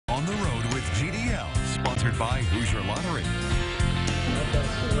Sponsored by Hoosier Lottery.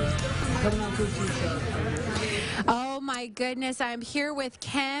 Oh my goodness, I'm here with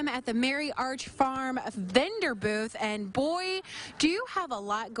Kim at the Mary Arch Farm vendor booth, and boy, do you have a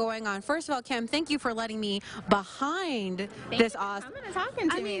lot going on. First of all, Kim, thank you for letting me behind this awesome. I'm talking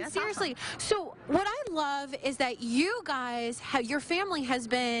to me. That's seriously. awesome. So what I love is that you guys, your family has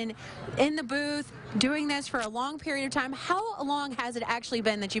been in the booth doing this for a long period of time. How long has it actually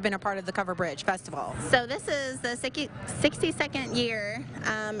been that you've been a part of the Covered Bridge Festival? So this is the 62nd year.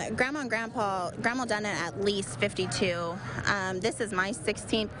 Grandma and Grandma done it at least 52. This is my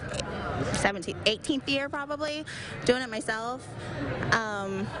 16th, 17th, 18th year probably, doing it myself.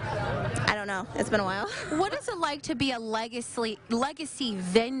 I don't know. It's been a while. What is it like to be a legacy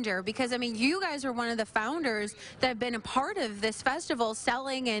vendor? Because, I mean, you guys are one of the founders that have been a part of this festival,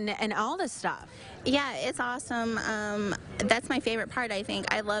 selling and all this stuff. Yeah, it's awesome. That's my favorite part, I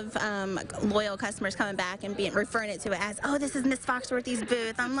think. I love loyal customers coming back and referring it to it as, oh, this is Miss Foxworthy's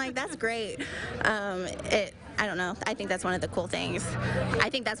booth. I'm like, that's great. I don't know. I think that's one of the cool things. I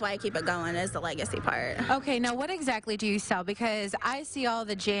think that's why I keep it going, is the legacy part. Okay, now what exactly do you sell? Because I see all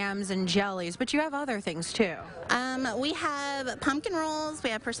the jams and jellies, but you have other things too. We have pumpkin rolls,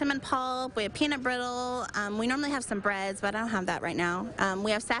 we have persimmon pulp, we have peanut brittle. We normally have some breads, but I don't have that right now. We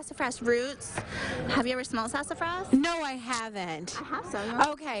have sassafras roots. Have you ever smelled sassafras? No, I haven't. I have some.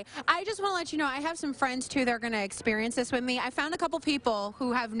 Okay, I just want to let you know, I have some friends too that are going to experience this with me. I found a couple people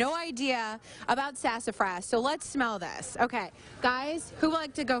who have no idea about sassafras, so let's smell this. Okay, guys, who would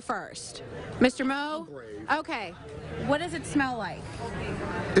like to go first? Mr. Mo? Okay, what does it smell like?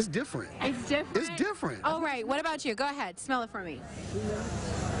 It's different. It's different? It's different. All right, what about you? Go ahead, smell it for me.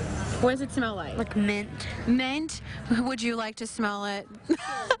 What does it smell like? Like mint. Mint? Would you like to smell it?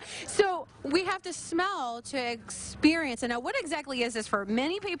 So we have to smell to experience. And now what exactly is this for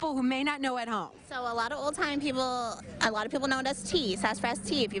many people who may not know at home? So a lot of old-time people, a lot of people know it as tea, sassafras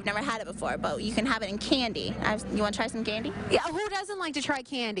tea, if you've never had it before, but you can have it in candy. You want to try some candy? Yeah, who doesn't like to try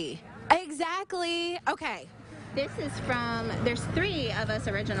candy? Exactly. Okay. This is there's 3 of us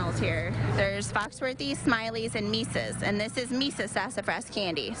originals here. There's Foxworthy, Smiley's, and Mises, and this is Mises sassafras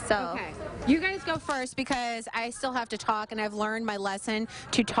candy. So. Okay. You guys go first because I still have to talk, and I've learned my lesson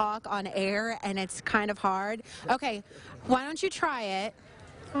to talk on air, and it's kind of hard. Okay, why don't you try it?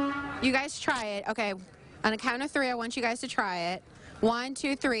 You guys try it. Okay, on a count of 3, I want you guys to try it. 1,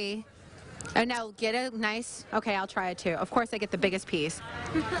 2, 3. And now get a nice, okay, I'll try it too. Of course I get the biggest piece.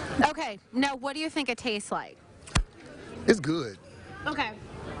 Okay, now what do you think it tastes like? It's good. Okay.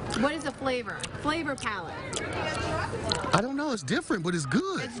 What is the flavor? Flavor palette. I don't know. It's different, but it's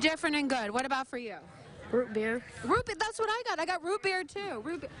good. It's different and good. What about for you? Root beer. Root beer, that's what I got. I got root beer too.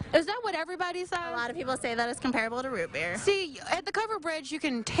 Root beer. Is that what everybody says? A lot of people say that it's comparable to root beer. See, at the Covered Bridge, you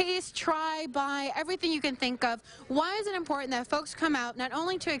can taste, try, buy, everything you can think of. Why is it important that folks come out not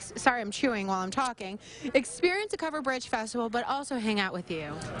only to, sorry, I'm chewing while I'm talking, experience the Covered Bridge Festival, but also hang out with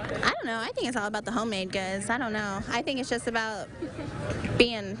you? I don't know. I think it's all about the homemade goods. I don't know. I think it's just about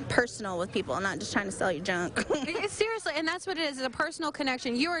being personal with people, not just trying to sell you junk. Seriously, and that's what it is, a personal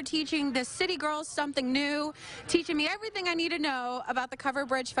connection. You are teaching the city girls something new, teaching me everything I need to know about the Covered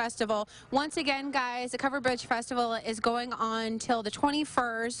Bridge Festival. Once again, guys, the Covered Bridge Festival is going on till the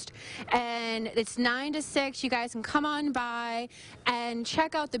 21st, and it's 9 to 6. You guys can come on by and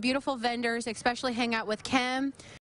check out the beautiful vendors, especially hang out with Kim.